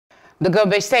The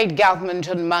Gombe State Government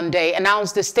on Monday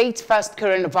announced the state's first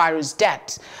coronavirus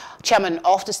death. Chairman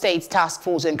of the state's task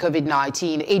force on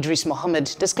COVID-19, Idris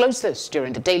Mohammed, disclosed this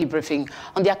during the daily briefing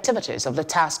on the activities of the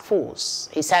task force.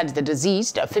 He said the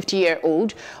deceased, a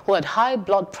 50-year-old who had high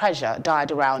blood pressure,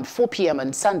 died around 4 p.m.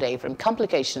 on Sunday from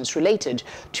complications related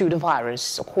to the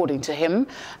virus. According to him,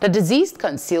 the deceased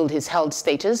concealed his health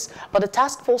status, but the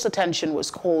task force attention was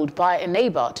called by a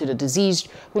neighbor to the deceased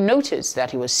who noticed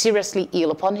that he was seriously ill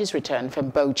upon his return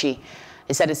from Bauchi.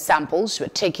 He said his samples were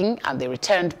taken and they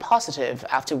returned positive,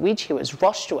 after which he was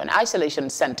rushed to an isolation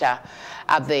center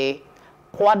at the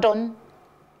Kwadon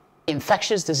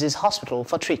Infectious Disease Hospital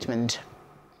for treatment.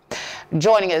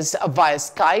 Joining us via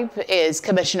Skype is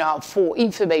Commissioner for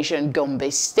Information,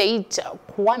 Gombe State,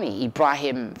 Kwami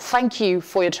Ibrahim. Thank you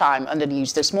for your time on the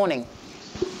news this morning.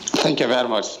 Thank you very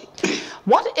much.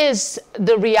 What is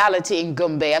the reality in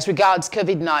Gombe as regards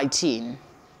COVID-19?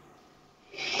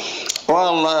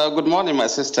 Well, good morning, my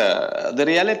sister. The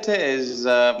reality is,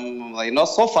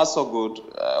 so far so good.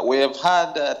 We have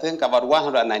had, I think, about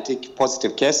 190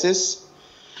 positive cases.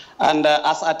 And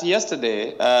as at yesterday,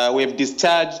 we have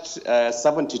discharged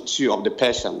 72 of the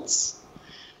patients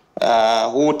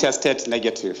who tested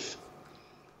negative.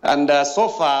 And so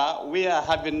far, we are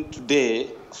having today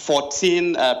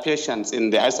 14 patients in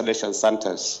the isolation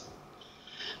centers.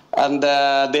 And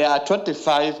there are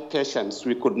 25 patients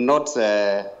we could not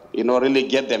really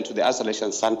get them to the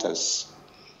isolation centers.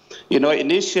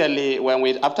 Initially,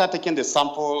 after taking the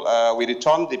sample, we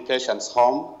returned the patients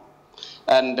home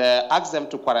and asked them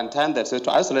to quarantine themselves,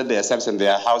 to isolate themselves in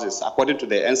their houses according to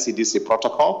the NCDC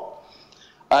protocol.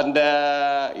 And,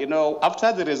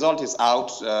 after the result is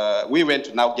out, we went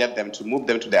to now get them to move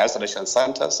them to the isolation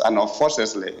centers. And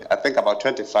unfortunately, I think about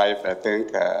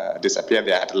 25, disappeared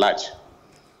there at large.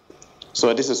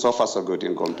 So this is so far so good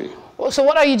in Gombe. So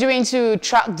what are you doing to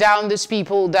track down these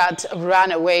people that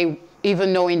ran away,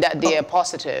 even knowing that they are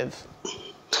positive?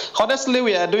 Honestly,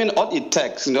 we are doing all it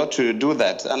takes, to do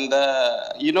that. And,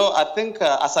 I think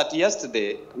as at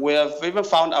yesterday, we have even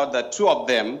found out that 2 of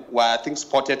them were, I think,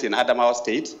 spotted in Adamawa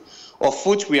State, of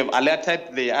which we have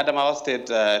alerted the Adamawa State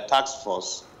task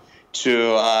force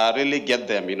to really get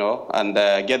them, and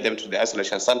get them to the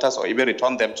isolation centers or even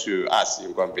return them to us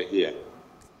in Gombe here.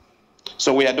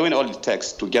 So we are doing all it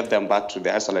takes to get them back to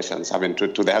the isolations,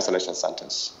 to the isolation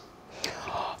centers.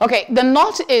 Okay, the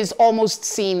north is almost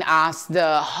seen as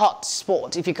the hot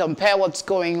spot. If you compare what's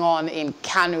going on in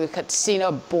Kano,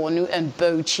 Katsina, Borno, and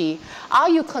Bauchi, are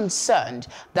you concerned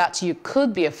that you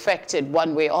could be affected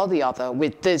one way or the other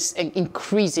with this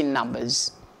increasing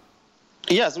numbers?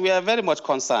 Yes, we are very much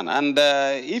concerned. And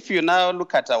if you now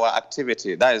look at our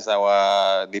activity, that is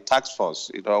the task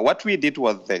force, what we did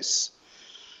was this.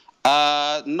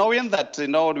 Knowing that,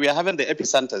 we are having the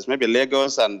epicenters, maybe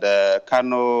Lagos and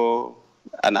Kano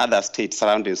and other states,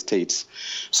 surrounding states.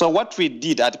 So what we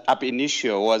did up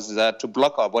initio was to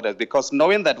block our borders, because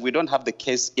knowing that we don't have the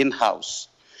case in-house.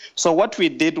 So what we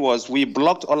did was we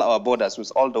blocked all our borders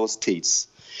with all those states.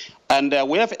 And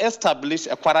we have established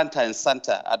a quarantine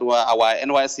center at our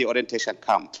NYC orientation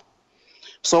camp.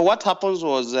 So what happens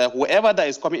was whoever that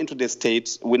is coming into the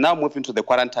states, we now move into the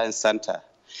quarantine center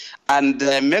and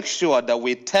make sure that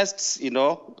we test, him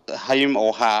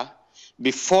or her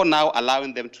before now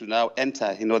allowing them to now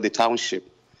enter, the township.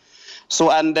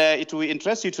 So, and it will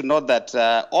interest you to know that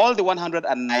all the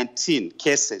 119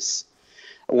 cases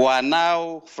were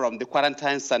now from the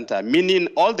quarantine center, meaning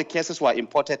all the cases were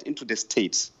imported into the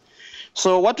states.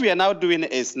 So what we are now doing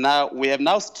is we have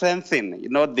now strengthened,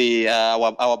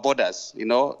 our borders.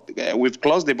 We've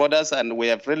closed the borders and we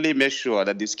have really made sure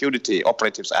that the security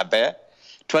operatives are there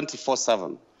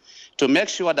 24/7 to make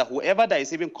sure that whoever that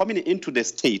is even coming into the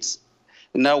states,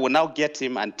 we'll now get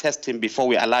him and test him before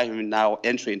we allow him now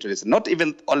entry into this. Not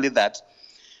even only that,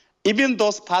 even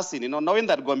those passing, knowing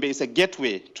that Gombe is a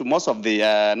gateway to most of the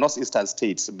northeastern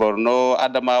states, Borno,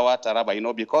 Adamawa,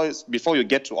 Taraba, because before you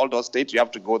get to all those states, you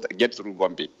have to get through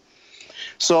Gombe.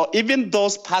 So even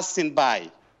those passing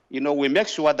by, we make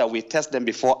sure that we test them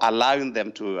before allowing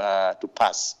them to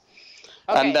pass.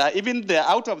 Okay. And even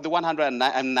out of the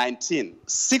 119,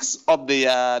 6 of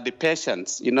the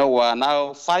patients, were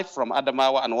now 5 from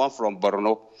Adamawa and 1 from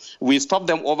Borno. We stopped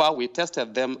them over, we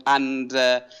tested them, and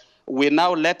we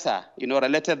now later,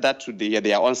 related that to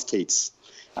their own states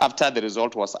after the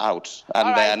result was out.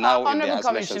 And they are now in the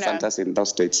isolation centers in those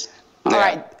states. All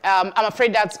right. I'm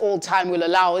afraid that's all time will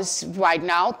allow us right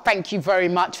now. Thank you very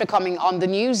much for coming on the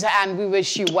news, and we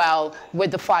wish you well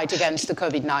with the fight against the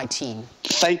COVID-19.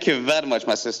 Thank you very much,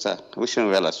 my sister. Wishing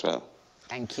you well as well.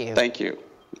 Thank you. Thank you.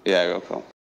 Yeah, you're welcome.